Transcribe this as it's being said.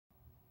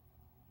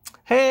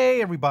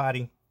Hey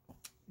everybody.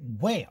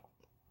 Well,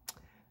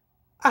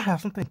 I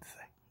have something to say.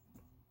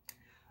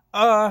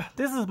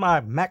 This is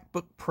my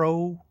MacBook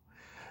Pro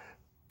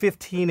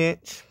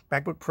 15-inch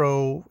MacBook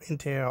Pro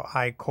Intel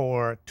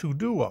iCore 2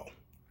 Duo.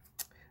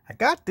 I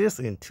got this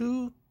in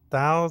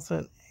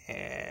 2000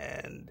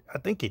 and I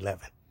think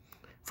 11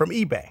 from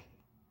eBay.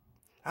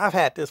 I've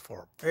had this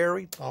for a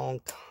very long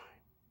time.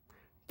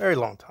 Very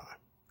long time.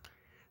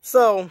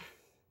 So,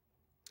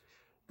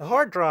 the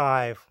hard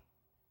drive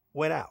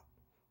went out.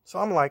 So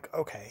I'm like,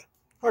 okay,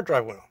 hard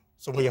drive went out.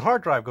 So when your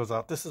hard drive goes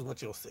out, this is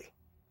what you'll see.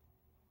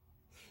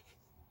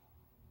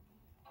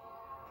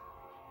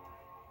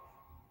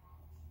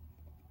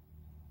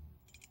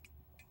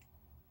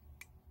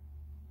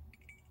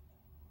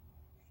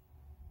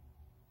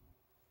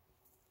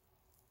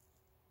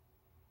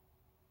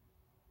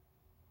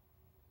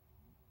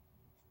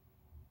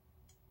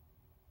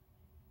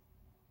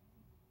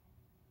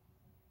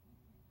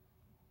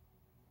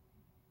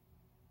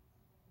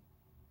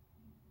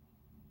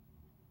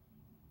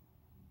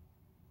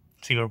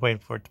 So you're waiting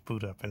for it to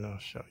boot up and I'll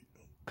show you.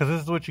 Because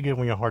this is what you get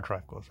when your hard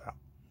drive goes out.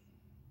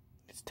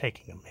 It's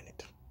taking a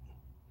minute.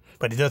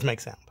 But it does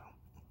make sound though.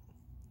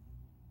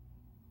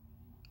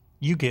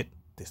 You get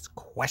this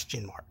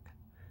question mark.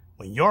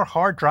 When your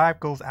hard drive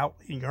goes out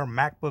in your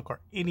MacBook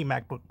or any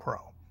MacBook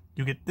Pro,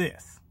 you get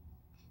this.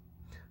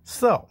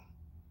 So,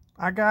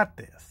 I got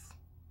this.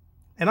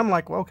 And I'm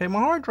like, well, okay, my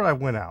hard drive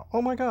went out.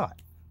 Oh my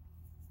God.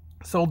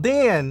 So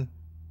then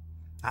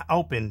I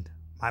opened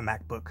my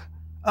MacBook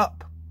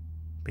up.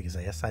 Because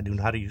yes, I do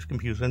know how to use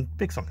computers and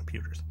fix on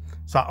computers.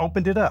 So I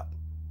opened it up.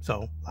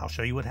 So I'll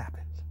show you what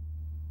happened.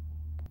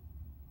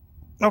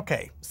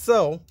 Okay,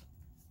 so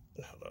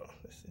hold on.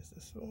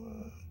 This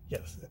one.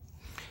 Yes.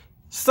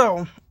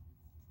 So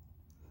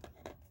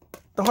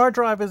the hard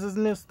drive is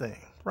in this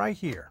thing right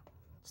here.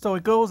 So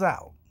it goes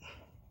out.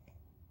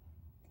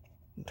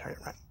 Turn it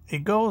right.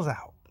 It goes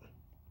out.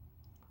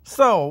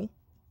 So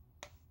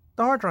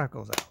the hard drive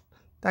goes out.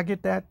 I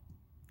get that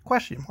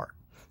question mark.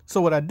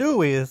 So what I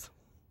do is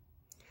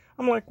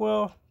I'm like,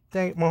 well,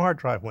 dang it, my hard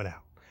drive went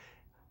out.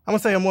 I'm going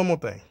to say one more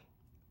thing.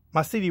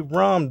 My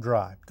CD-ROM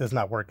drive does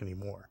not work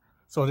anymore.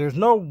 So there's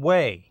no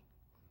way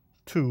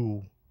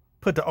to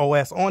put the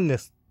OS on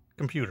this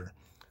computer.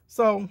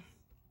 So,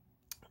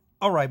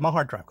 all right, my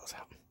hard drive goes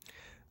out.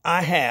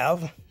 I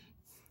have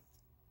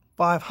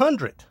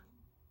 500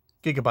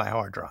 gigabyte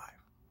hard drive.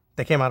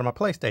 That came out of my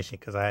PlayStation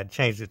because I had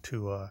changed it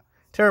to a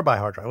terabyte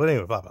hard drive. Well,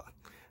 anyway, blah, blah.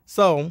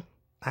 So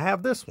I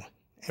have this one.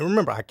 And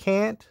remember, I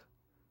can't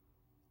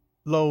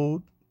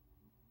load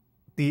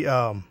the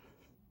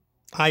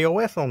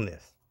iOS on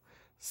this.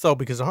 So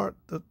because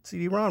the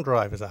CD-ROM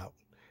drive is out.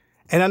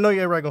 And I know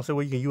you're right gonna say,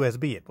 well, you can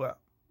USB it. Well,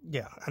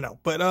 yeah, I know.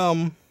 But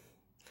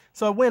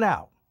so it went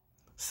out.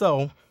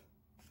 So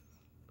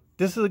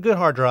this is a good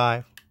hard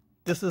drive.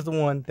 This is the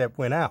one that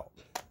went out.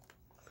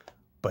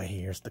 But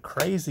here's the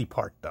crazy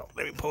part though.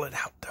 Let me pull it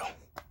out though.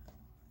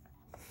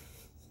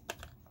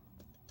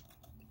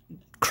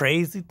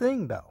 Crazy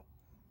thing though.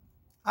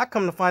 I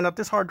come to find out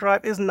this hard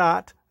drive is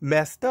not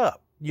messed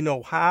up. You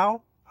know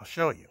how? I'll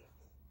show you.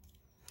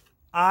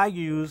 I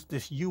used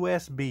this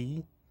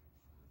USB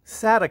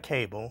SATA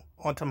cable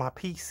onto my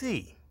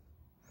PC,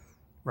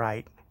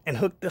 right? And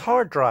hooked the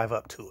hard drive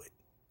up to it.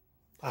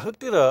 I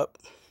hooked it up.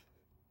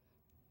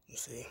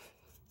 Let's see.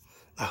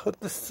 I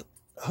hooked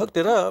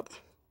it up.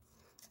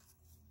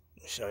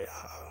 Let me show you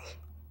how.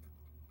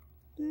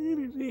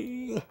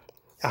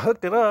 I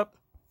hooked it up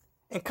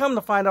and come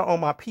to find out on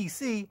my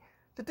PC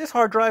that this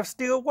hard drive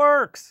still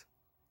works.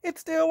 It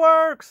still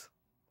works.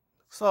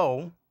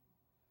 So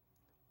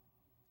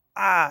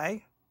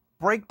I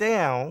break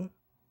down,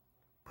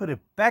 put it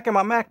back in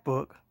my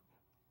MacBook.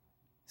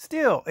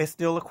 It's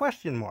still a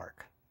question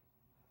mark.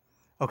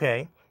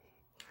 Okay.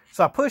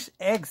 So I push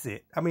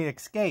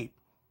escape.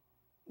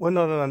 Well,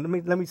 no.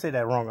 Let me say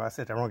that wrong. I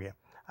said that wrong again.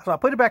 So I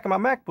put it back in my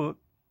MacBook.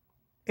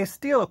 It's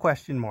still a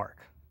question mark.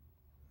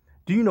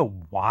 Do you know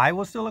why it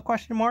was still a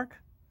question mark?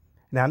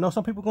 Now I know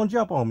some people are gonna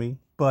jump on me,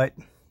 but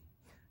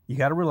you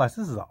got to realize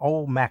this is an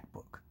old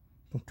MacBook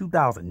from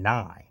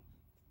 2009.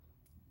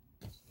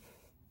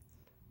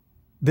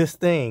 This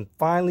thing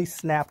finally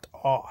snapped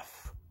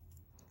off.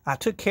 I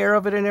took care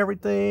of it and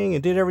everything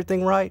and did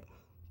everything right.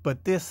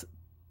 But this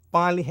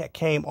finally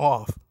came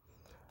off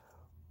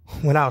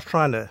when I was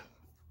trying to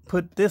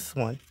put this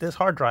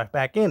hard drive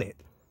back in it.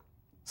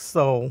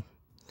 So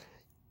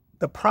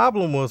the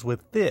problem was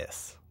with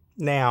this.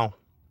 Now,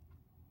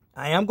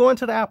 I am going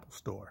to the Apple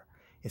store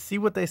and see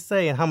what they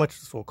say and how much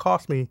this will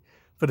cost me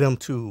for them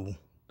to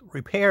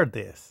repair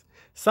this.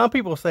 Some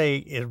people say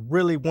it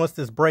really, once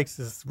this breaks,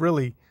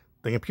 the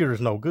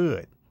computer's no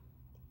good.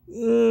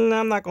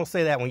 I'm not going to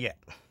say that one yet.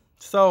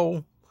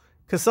 So,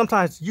 because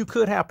sometimes you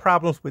could have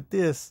problems with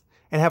this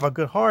and have a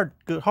good hard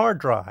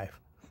drive.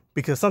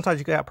 Because sometimes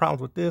you could have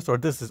problems with this, or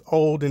this is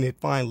old and it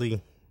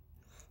finally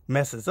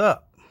messes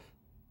up.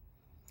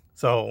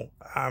 So,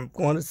 I'm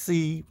going to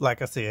see,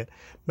 like I said,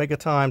 make a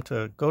time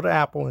to go to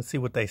Apple and see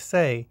what they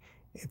say.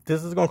 If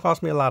this is going to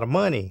cost me a lot of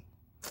money,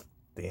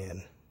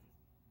 then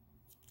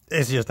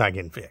it's just not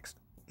getting fixed.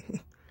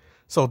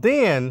 So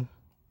then,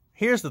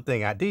 here's the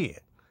thing I did.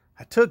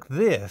 I took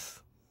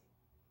this,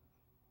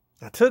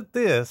 and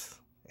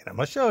I'm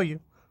going to show you.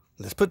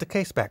 Let's put the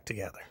case back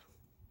together.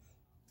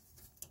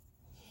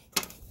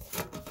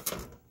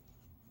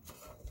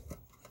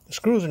 The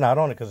screws are not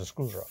on it because the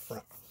screws are up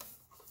front.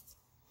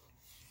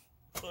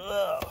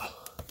 Ugh.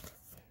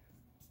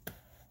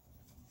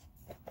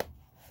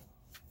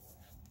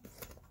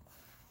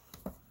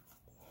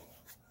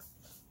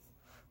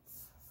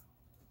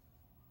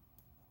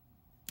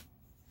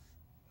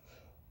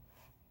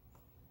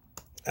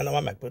 I know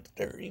my MacBook's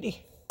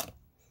dirty.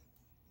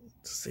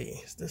 Let's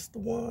see, is this the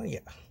one? Yeah.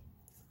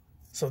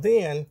 So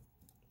then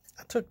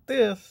I took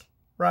this,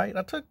 right?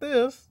 I took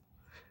this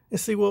and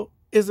see, well,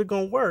 is it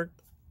gonna work?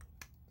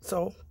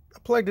 So I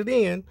plugged it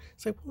in.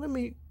 Say, well,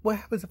 what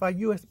happens if I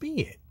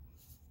USB it?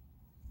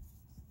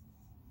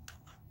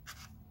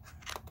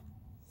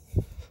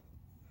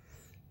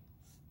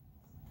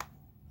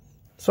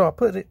 So I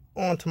put it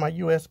onto my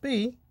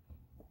USB,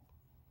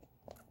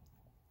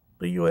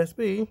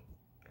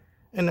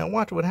 and now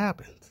watch what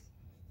happens.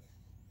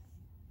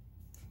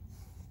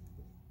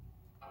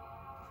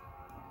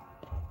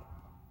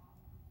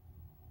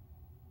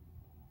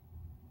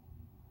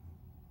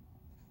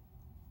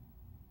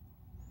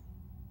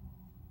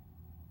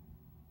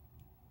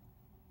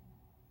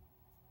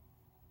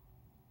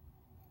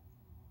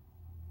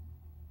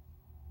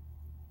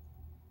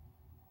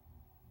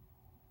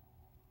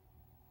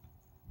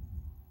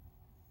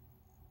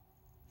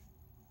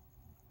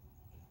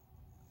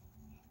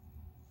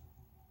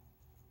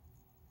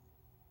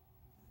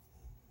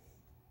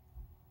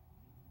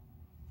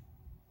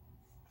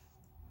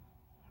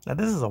 Now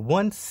this is a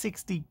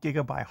 160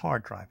 gigabyte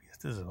hard drive. Yes,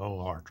 this is a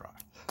whole hard drive.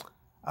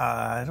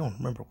 I don't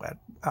remember what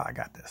I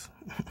got this.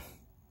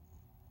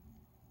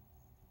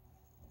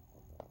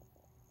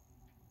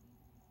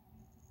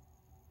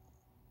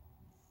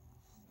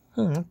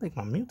 I think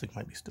my music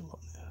might be still on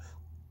this.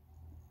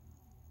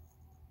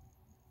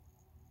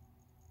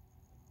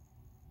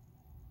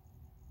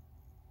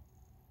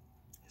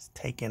 It's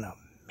taking a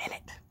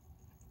minute.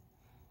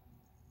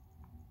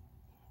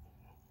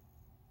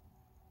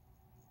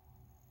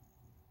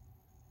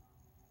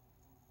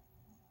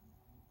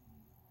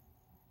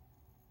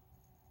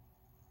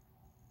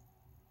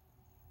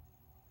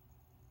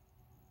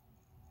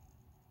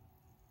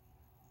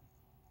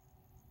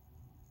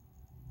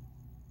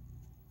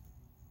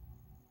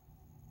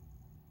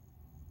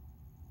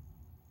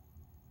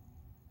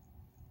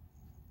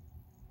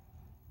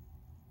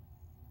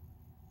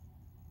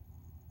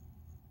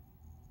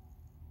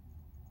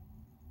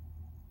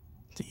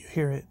 So you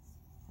hear it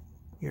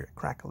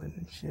crackling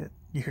and shit.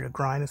 You hear the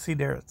grind and see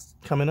there it's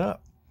coming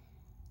up.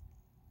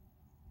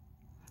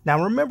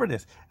 Now remember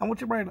this. I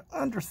want you to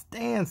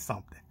understand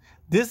something.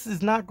 This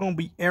is not going to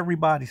be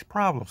everybody's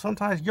problem.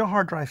 Sometimes your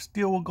hard drive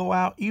still will go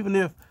out. Even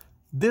if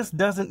this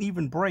doesn't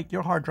even break,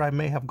 your hard drive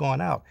may have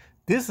gone out.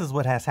 This is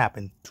what has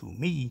happened to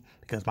me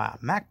because my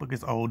MacBook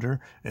is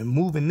older and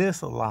moving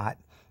this a lot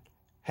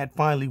had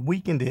finally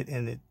weakened it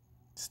and it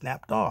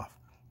snapped off.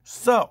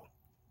 So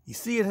you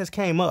see it has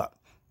came up.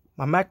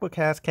 My MacBook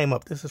has came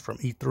up. This is from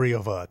E3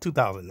 of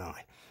 2009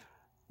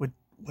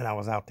 when I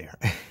was out there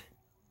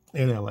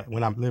in LA,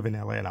 when I'm living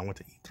in LA and I went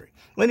to E3.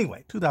 Well,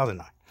 anyway,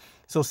 2009.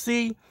 So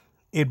see,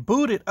 it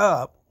booted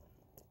up.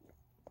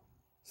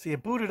 See,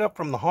 it booted up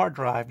from the hard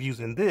drive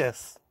using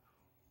this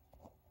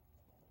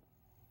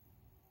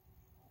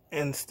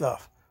and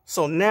stuff.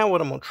 So now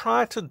what I'm going to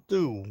try to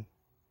do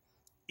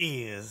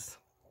is,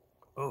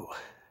 so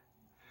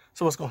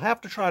what's going to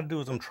have to try to do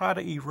is I'm try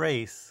to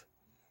erase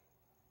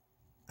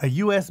a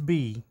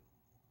USB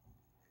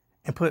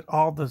and put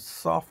all the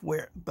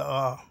software,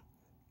 the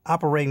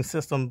operating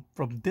system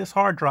from this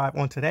hard drive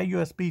onto that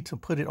USB to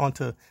put it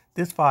onto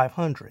this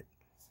 500.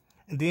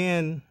 And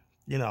then,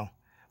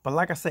 but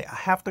like I say, I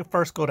have to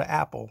first go to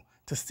Apple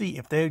to see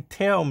if they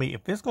tell me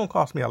if it's going to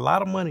cost me a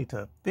lot of money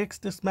to fix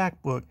this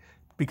MacBook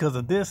because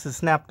of this is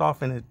snapped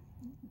off and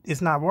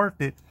it's not worth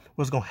it.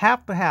 What's going to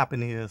have to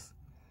happen is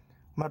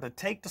I'm going to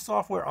take the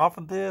software off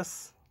of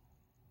this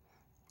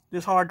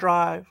hard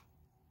drive.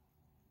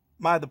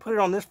 I might either put it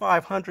on this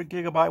 500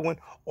 gigabyte one,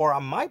 or I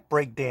might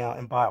break down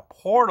and buy a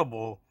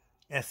portable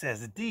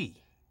SSD.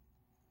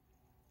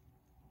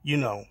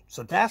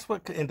 So that's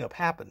what could end up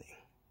happening.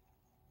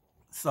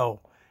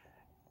 So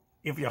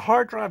if your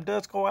hard drive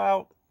does go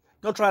out,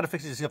 don't try to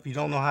fix it yourself. If you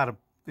don't know how to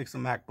fix a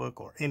MacBook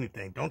or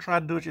anything, don't try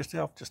to do it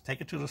yourself. Just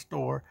take it to the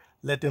store.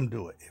 Let them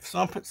do it. If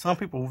some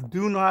people who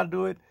do know how to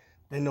do it,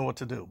 they know what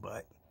to do.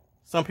 But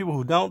some people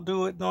who don't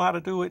do it, know how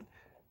to do it,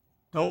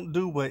 don't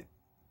do what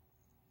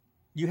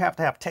you have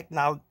to have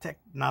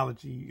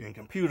technology and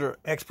computer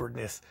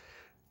expertness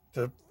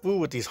to fool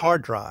with these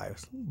hard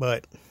drives.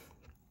 But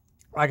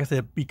like I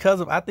said, because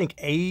of, I think,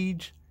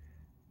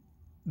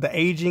 the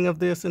aging of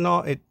this and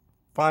all, it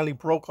finally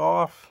broke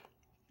off.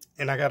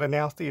 And I got to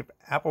now see if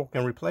Apple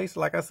can replace it.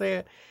 Like I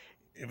said,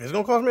 if it's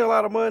going to cost me a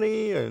lot of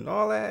money and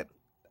all that,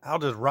 I'll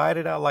just ride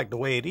it out like the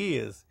way it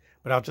is.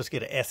 But I'll just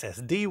get an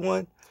SSD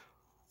one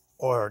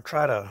or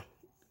try to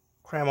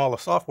cram all the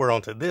software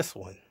onto this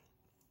one.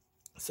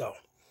 So,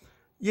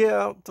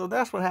 yeah, so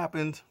that's what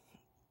happened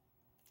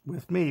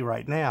with me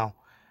right now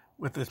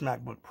with this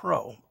MacBook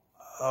Pro.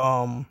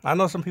 I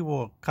know some people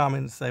will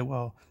comment and say,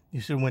 well,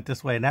 you should have went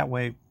this way and that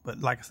way.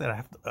 But like I said, I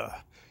have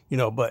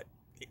to, but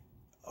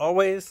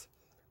always,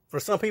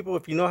 for some people,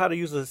 if you know how to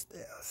use a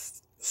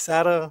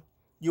SATA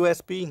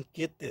USB,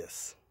 get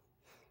this.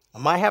 I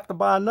might have to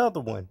buy another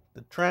one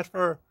to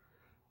transfer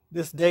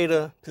this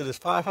data to this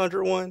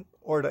 500 one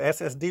or the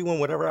SSD one,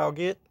 whatever I'll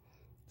get,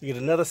 to get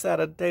another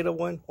SATA data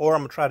one, or I'm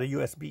going to try to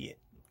USB it.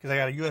 Because I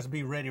got a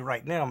USB ready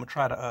right now. I'm going to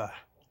try to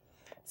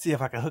see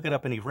if I can hook it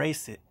up and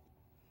erase it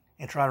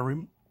and try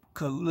to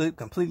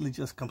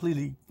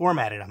completely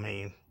format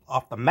it,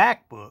 off the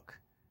MacBook,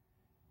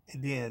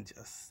 and then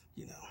just,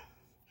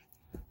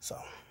 so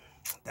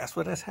that's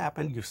what has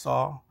happened. You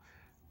saw,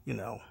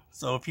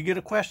 so if you get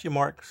a question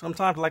mark,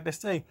 sometimes, like they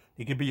say,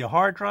 it could be your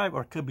hard drive,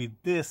 or it could be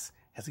this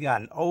has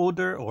gotten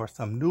older, or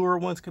some newer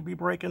ones could be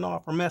breaking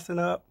off or messing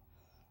up.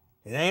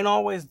 It ain't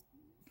always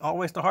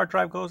the hard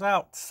drive goes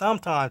out.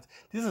 Sometimes,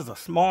 this is a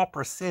small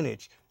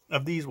percentage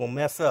of these will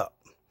mess up.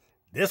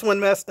 This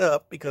one messed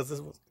up because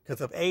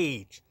of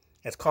age.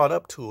 It's caught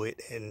up to it,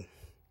 and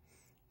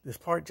this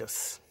part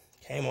just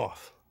came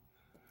off.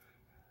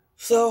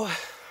 So,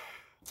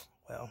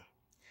 well,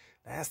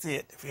 that's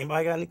it. If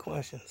anybody got any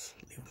questions,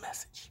 leave a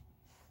message.